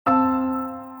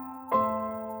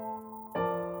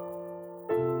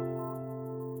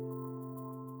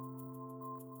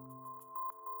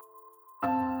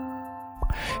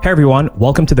Hey everyone,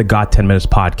 welcome to the Got 10 Minutes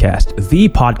podcast, the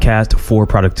podcast for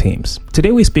product teams.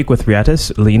 Today we speak with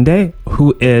Rietis Linde,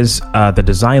 who is the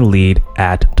design lead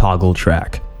at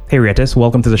ToggleTrack. Hey Rietis,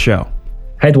 welcome to the show.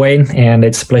 Hi Dwayne, and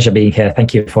it's a pleasure being here.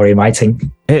 Thank you for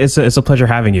inviting. It's a pleasure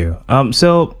having you.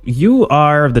 So you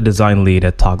are the design lead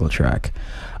at ToggleTrack.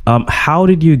 How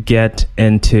did you get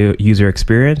into user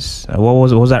experience? What was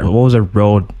the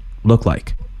road look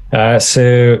like?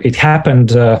 So it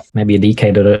happened maybe a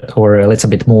decade or a little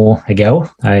bit more ago.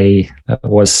 I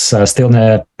was still in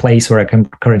a place where I'm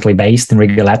currently based in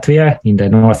Riga, Latvia, in the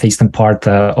northeastern part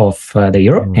of the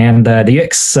Europe. And the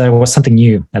UX was something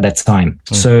new at that time.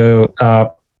 So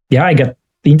I got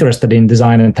interested in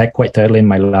design and tech quite early in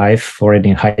my life. Already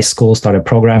in high school, started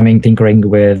programming, tinkering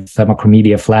with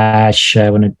Macromedia Flash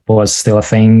when it was still a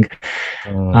thing.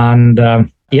 And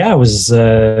I was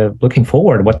looking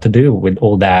forward what to do with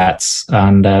all that.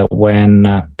 And when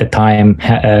the time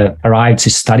arrived to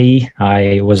study,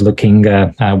 I was looking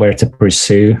where to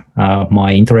pursue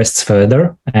my interests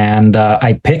further. And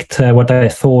I picked what I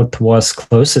thought was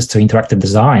closest to interactive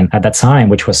design at that time,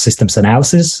 which was systems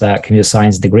analysis, computer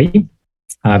science degree,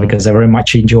 because I very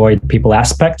much enjoyed people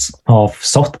aspects of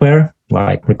software,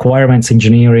 like requirements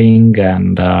engineering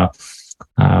and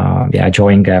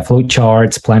drawing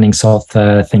flowcharts, planning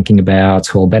software, thinking about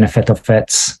who will benefit of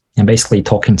it, and basically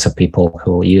talking to people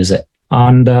who will use it.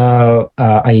 And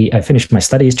I finished my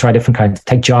studies, tried different kinds of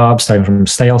tech jobs, starting from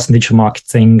sales and digital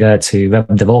marketing to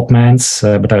web development,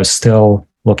 but I was still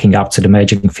looking up to the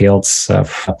emerging fields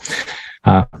of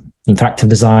interactive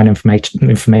design,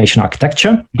 information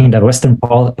architecture in the western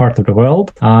part of the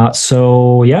world. I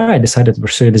decided to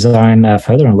pursue design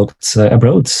further and looked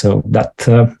abroad. So that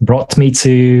brought me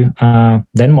to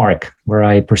Denmark, where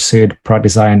I pursued product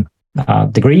design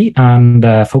degree and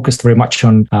focused very much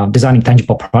on designing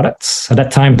tangible products. At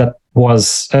that time, that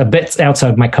was a bit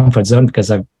outside my comfort zone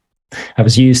because I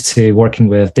was used to working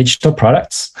with digital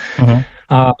products.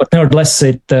 But nevertheless,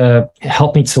 it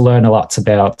helped me to learn a lot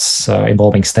about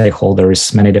involving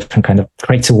stakeholders, many different kind of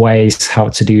creative ways how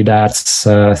to do that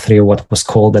through what was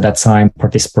called at that time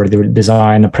participatory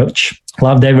design approach.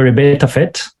 Loved every bit of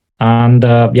it. And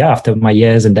after my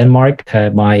years in Denmark,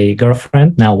 my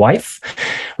girlfriend, now wife,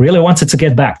 really wanted to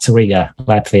get back to Riga,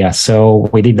 Latvia. So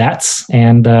we did that.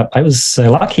 And I was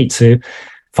lucky to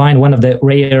find one of the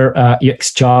rare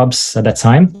UX jobs at that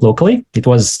time locally. It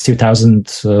was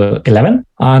 2011.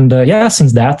 And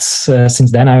since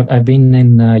then I've been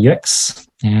in UX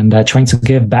and trying to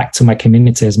give back to my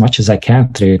community as much as I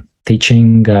can through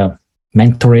teaching,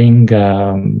 mentoring,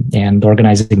 and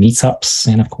organizing meetups,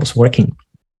 and of course working.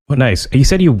 Oh, nice. You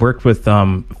said you worked with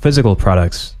physical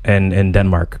products in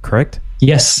Denmark, correct?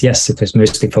 Yes. It was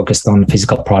mostly focused on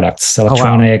physical products,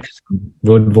 electronics,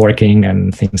 woodworking,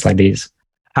 and things like these.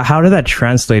 How did that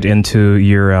translate into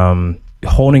your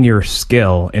honing your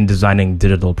skill in designing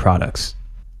digital products?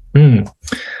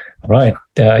 Right.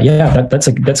 That's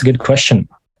a good question.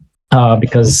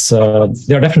 Because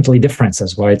there are definitely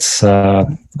differences, right?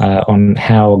 On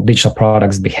how digital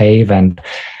products behave and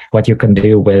what you can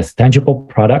do with tangible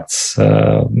products.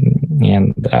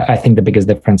 And I think the biggest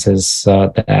difference is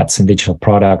that in digital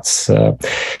products,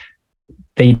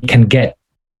 they can get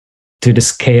to the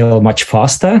scale much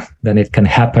faster than it can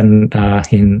happen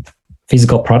in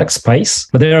physical product space.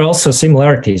 But there are also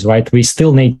similarities, right? We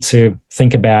still need to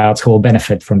think about who will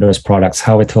benefit from those products,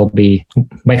 how it will be,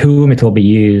 by whom it will be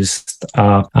used,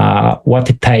 what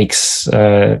it takes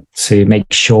to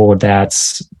make sure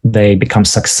that they become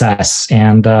success.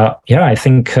 And I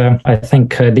think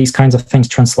these kinds of things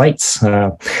translate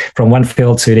from one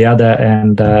field to the other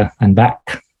and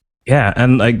back. Yeah,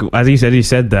 and like as you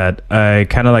said that I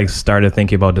kind of like started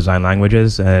thinking about design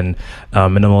languages and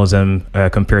minimalism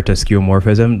compared to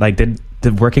skeuomorphism. Like, did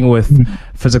working with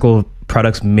physical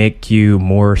products make you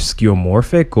more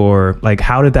skeuomorphic, or like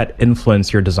how did that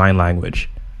influence your design language?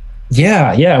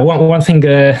 Yeah. One thing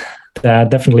that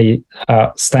definitely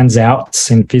stands out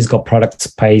in physical product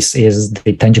space is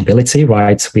the tangibility.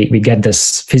 Right, we get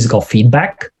this physical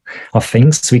feedback of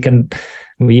things.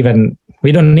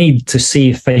 We don't need to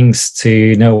see things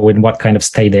to know in what kind of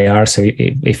state they are. So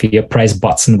if you press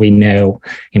button, we know,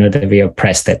 that we have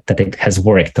pressed it, that it has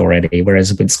worked already.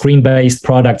 Whereas with screen-based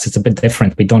products, it's a bit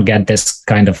different. We don't get this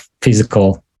kind of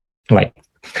physical, like,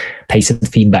 tasted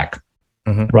feedback.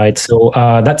 Right. So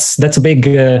that's a big,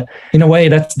 in a way,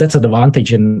 that's an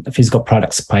advantage in physical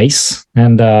product space.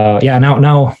 And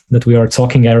now that we are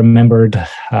talking, I remembered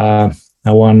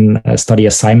one study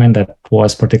assignment that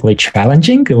was particularly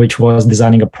challenging, which was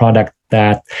designing a product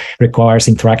that requires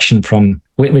interaction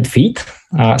with feet.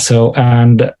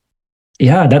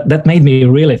 yeah, that made me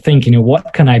really think,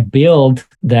 what can I build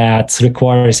that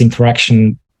requires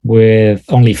interaction with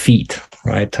only feet,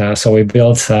 right? So we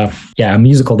built, a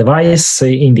musical device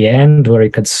in the end where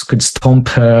it could stomp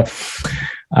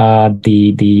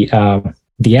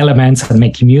the elements and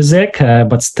make music,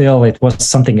 but still it was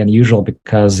something unusual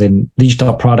because in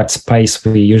digital product space,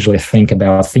 we usually think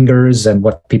about fingers and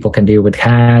what people can do with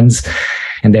hands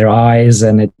and their eyes.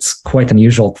 And it's quite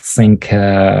unusual to think,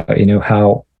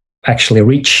 how actually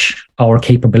rich our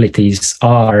capabilities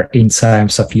are in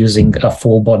terms of using a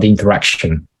full body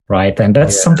interaction, right? And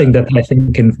that's something that I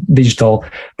think in digital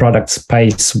product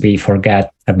space, we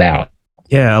forget about.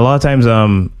 Yeah, a lot of times,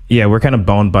 we're kind of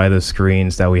bound by the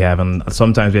screens that we have, and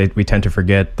sometimes we tend to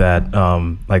forget that,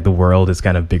 like the world is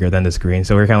kind of bigger than the screen.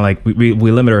 So we're kind of like we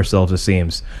limit ourselves, it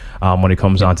seems, when it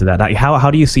comes on to that. Like,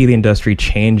 how do you see the industry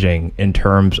changing in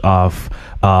terms of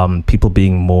people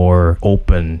being more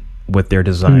open with their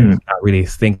design, not really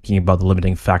thinking about the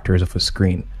limiting factors of a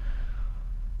screen?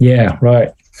 Yeah,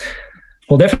 right.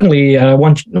 Well, definitely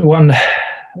one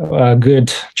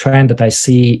good trend that I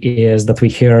see is that we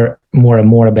hear more and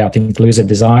more about inclusive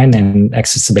design and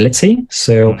accessibility.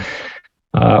 So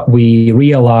we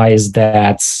realize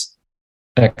that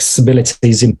accessibility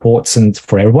is important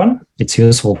for everyone. It's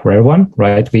useful for everyone,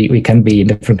 right? We can be in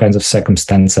different kinds of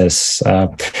circumstances.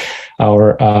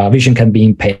 Our vision can be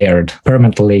impaired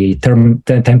permanently,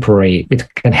 temporary.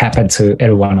 It can happen to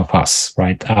every one of us,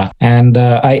 right? And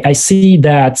I see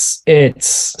that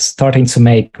it's starting to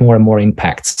make more and more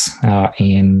impacts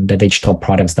in the digital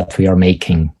products that we are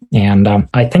making. And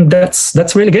I think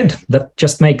that's really good. That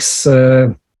just makes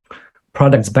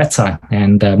products better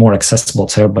and more accessible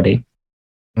to everybody.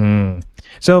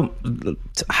 So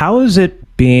how is it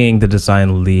being the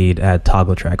design lead at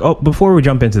ToggleTrack? Oh, before we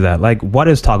jump into that, like, what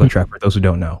is ToggleTrack for those who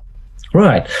don't know?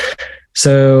 Right.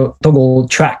 So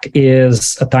ToggleTrack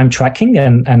is a time tracking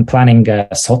and planning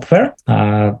software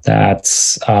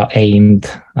that's aimed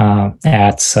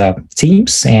at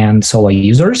teams and solo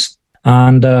users.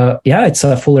 And it's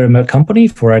a fully remote company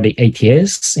for the 8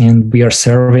 years, and we are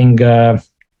serving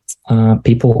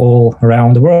people all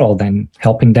around the world and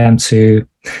helping them to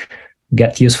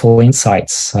get useful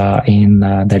insights in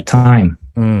their time.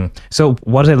 So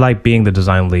what is it like being the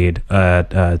design lead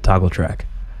at ToggleTrack?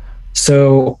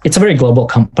 So it's a very global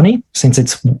company. Since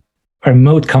it's a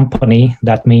remote company,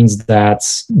 that means that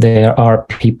there are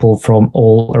people from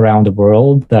all around the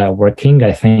world working.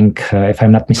 I think, if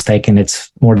I'm not mistaken,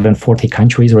 it's more than 40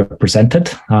 countries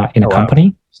represented in a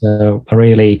company. So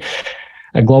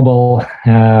a global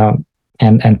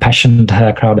and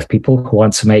passionate crowd of people who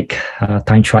want to make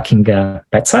time tracking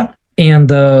better. And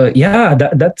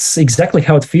that's exactly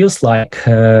how it feels like.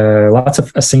 Lots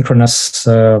of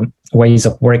asynchronous ways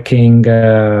of working,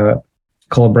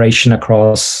 collaboration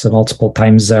across multiple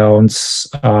time zones,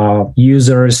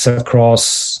 users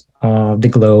across the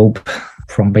globe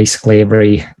from basically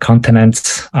every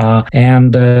continent. What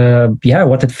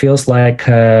it feels like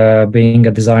being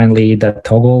a design lead at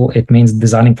Toggle, it means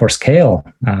designing for scale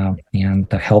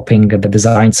and helping the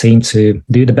design team to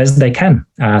do the best they can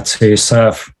to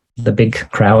serve the big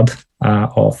crowd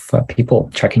of people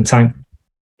tracking time.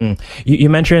 You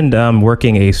mentioned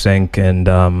working async and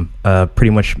pretty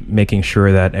much making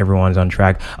sure that everyone's on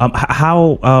track.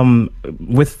 How,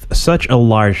 with such a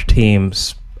large team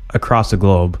across the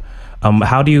globe,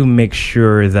 how do you make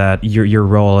sure that your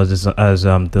role as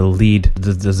the lead,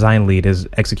 the design lead, is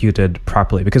executed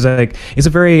properly? Because it's a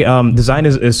very design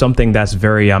is something that's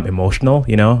very emotional,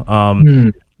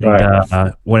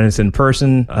 Right. When it's in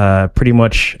person, pretty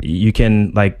much you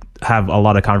can have a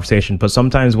lot of conversation, but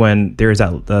sometimes when there's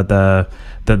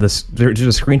there's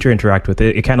a screen to interact with,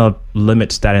 it kind of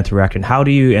limits that interaction. How do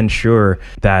you ensure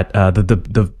that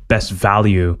the best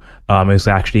value is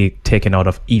actually taken out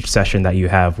of each session that you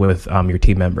have with your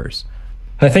team members?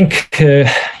 I think, there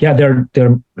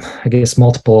are, I guess,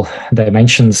 multiple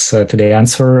dimensions to the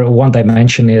answer. One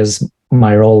dimension is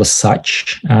my role as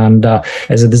such. And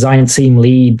as a design team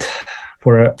lead,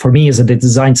 for me as a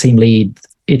design team lead,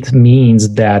 it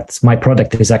means that my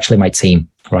product is actually my team,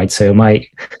 right? So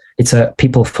it's a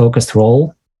people-focused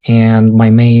role. And my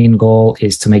main goal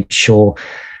is to make sure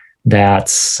that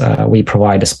we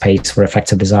provide a space where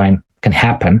effective design can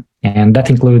happen. And that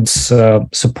includes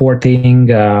supporting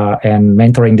and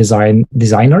mentoring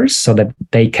designers so that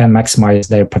they can maximize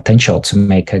their potential to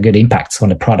make a good impact on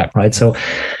the product, right? So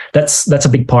that's a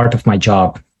big part of my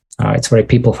job. It's very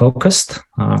people focused,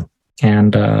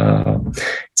 and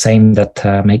it's aimed at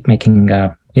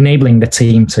enabling the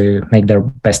team to make their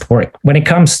best work. When it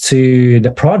comes to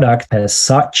the product as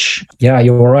such,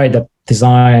 you're right that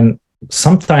design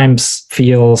sometimes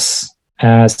feels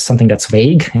as something that's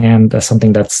vague and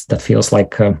something that feels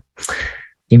like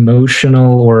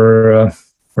emotional or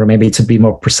maybe to be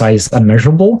more precise,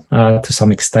 unmeasurable to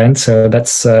some extent. So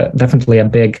that's definitely a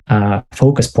big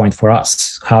focus point for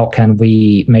us. How can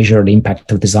we measure the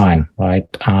impact of design, right?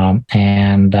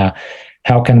 And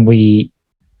how can we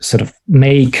sort of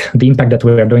make the impact that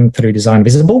we are doing through design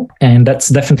visible? And that's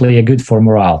definitely a good for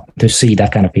morale to see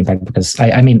that kind of impact, because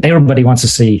I mean, everybody wants to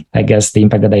see, I guess, the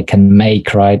impact that they can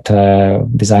make, right?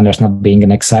 Designers not being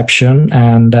an exception.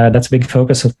 And that's a big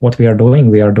focus of what we are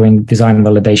doing. We are doing design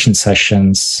validation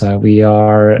sessions. We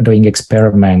are doing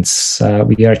experiments.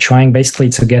 We are trying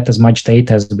basically to get as much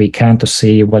data as we can to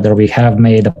see whether we have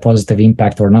made a positive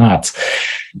impact or not.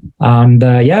 And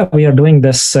we are doing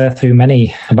this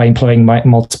by employing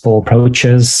multiple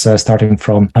approaches, starting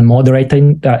from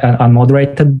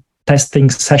unmoderated testing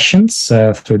sessions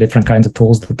through different kinds of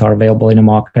tools that are available in the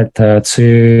market,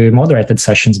 to moderated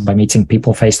sessions by meeting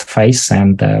people face to face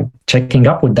and checking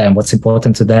up with them, what's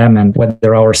important to them, and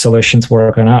whether our solutions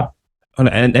work or not.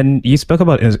 And you spoke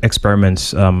about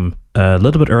experiments a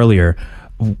little bit earlier.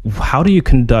 How do you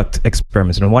conduct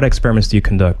experiments, and what experiments do you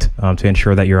conduct to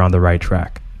ensure that you're on the right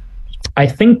track? I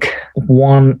think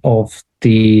one of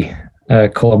the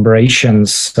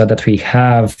collaborations that we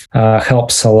have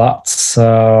helps a lot,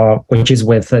 which is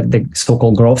with the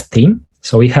so-called growth team.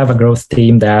 So we have a growth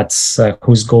team that's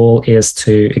whose goal is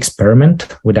to experiment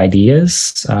with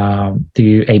ideas,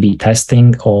 do A/B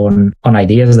testing on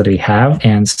ideas that we have,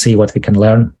 and see what we can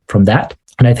learn from that.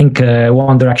 And I think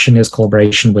one direction is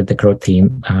collaboration with the growth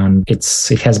team, and it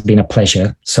has been a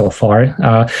pleasure so far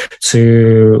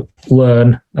to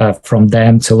learn from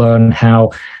them, to learn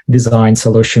how design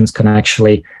solutions can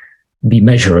actually be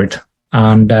measured,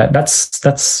 and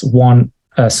that's one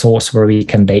source where we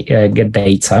can get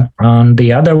data. And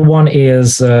the other one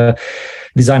is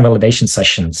design validation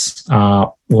sessions,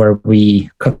 where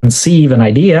we conceive an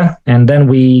idea and then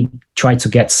we try to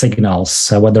get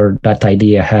signals whether that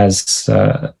idea has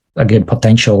a good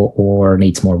potential or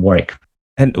needs more work.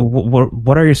 And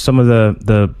what are some of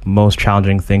the most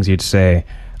challenging things you'd say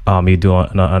you do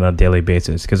on a daily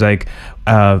basis? Because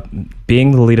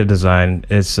being the lead of design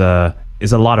is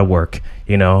a lot of work,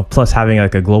 you know. Plus having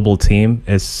like a global team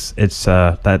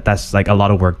that's like a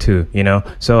lot of work too, you know.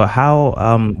 So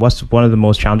what's one of the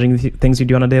most challenging things you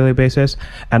do on a daily basis,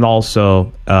 and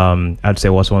also I'd say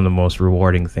what's one of the most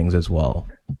rewarding things as well?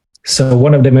 So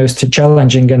one of the most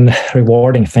challenging and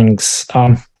rewarding things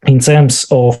in terms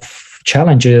of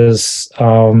challenges,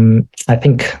 I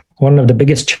think one of the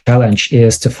biggest challenge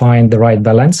is to find the right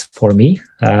balance for me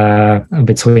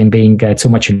between being too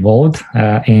much involved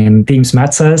in teams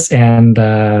matters and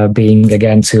being,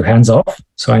 again, too hands-off.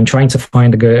 So I'm trying to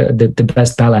find the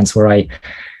best balance where I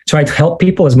try to help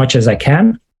people as much as I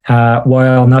can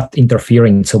while not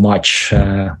interfering too much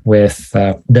with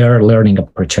their learning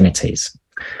opportunities.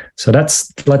 So that's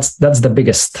the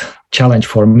biggest challenge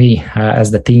for me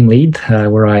as the team lead,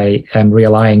 where I am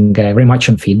relying very much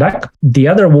on feedback. The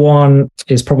other one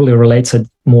is probably related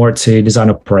more to design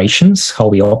operations, how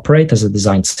we operate as a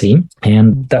design team.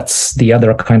 And that's the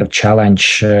other kind of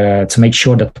challenge, to make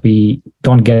sure that we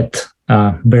don't get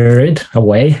buried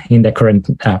away in the current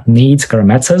needs, current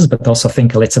matters, but also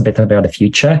think a little bit about the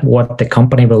future, what the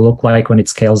company will look like when it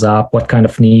scales up, what kind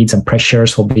of needs and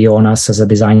pressures will be on us as a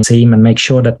design team, and make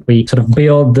sure that we sort of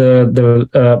build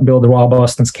the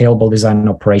robust and scalable design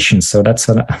operations. So that's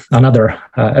another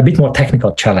a bit more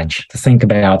technical challenge to think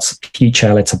about future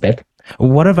a little bit.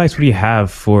 What advice would you have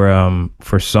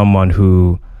for someone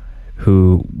who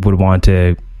would want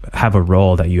to have a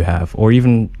role that you have, or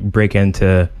even break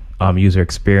into user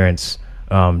experience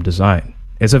design?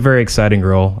 It's a very exciting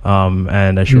role,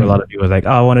 and I'm sure a lot of people are like,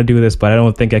 "Oh, I want to do this, but I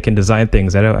don't think I can design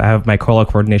things. I have my color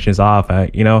coordination is off."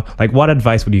 Like, what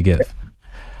advice would you give?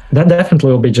 That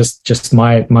definitely will be just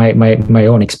my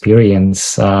own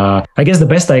experience. I guess the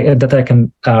best that I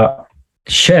can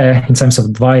share in terms of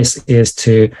advice is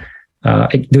to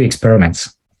do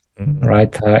experiments.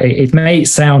 Right. It may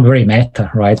sound very meta,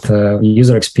 right?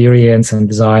 User experience and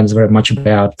design is very much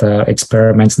about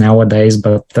experiments nowadays.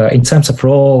 But in terms of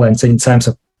role and in terms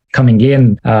of coming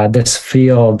in this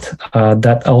field,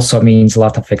 that also means a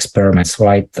lot of experiments,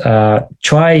 right?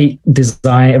 Try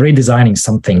redesigning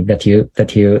something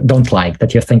that you don't like,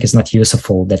 that you think is not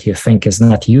useful, that you think is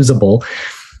not usable.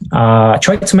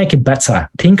 Try to make it better.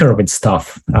 Tinker with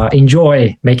stuff.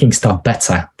 Enjoy making stuff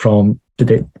better from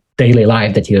the daily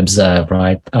life that you observe,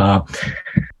 right?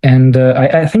 And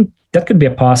I think that could be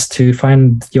a path to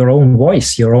find your own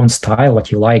voice, your own style, what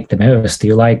you like the most. Do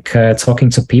you like talking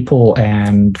to people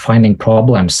and finding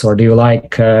problems? Or do you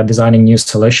like designing new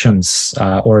solutions?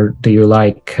 Or do you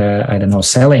like,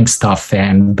 selling stuff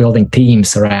and building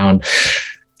teams around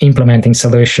implementing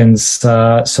solutions?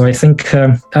 So I think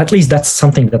at least that's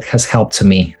something that has helped to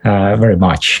me very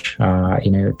much,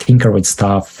 tinker with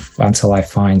stuff until I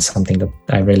find something that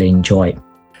I really enjoy.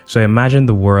 So imagine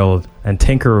the world and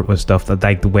tinker with stuff that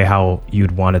like the way how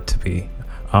you'd want it to be.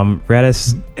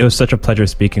 Radis, it was such a pleasure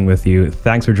speaking with you.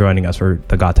 Thanks for joining us for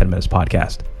the Got 10 Minutes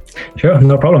podcast. Sure,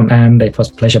 no problem. And it was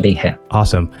a pleasure being here.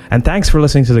 Awesome. And thanks for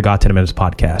listening to the Got 10 Minutes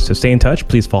podcast. To stay in touch,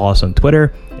 please follow us on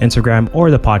Twitter, Instagram,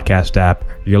 or the podcast app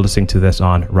you're listening to this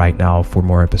on right now for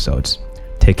more episodes.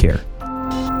 Take care.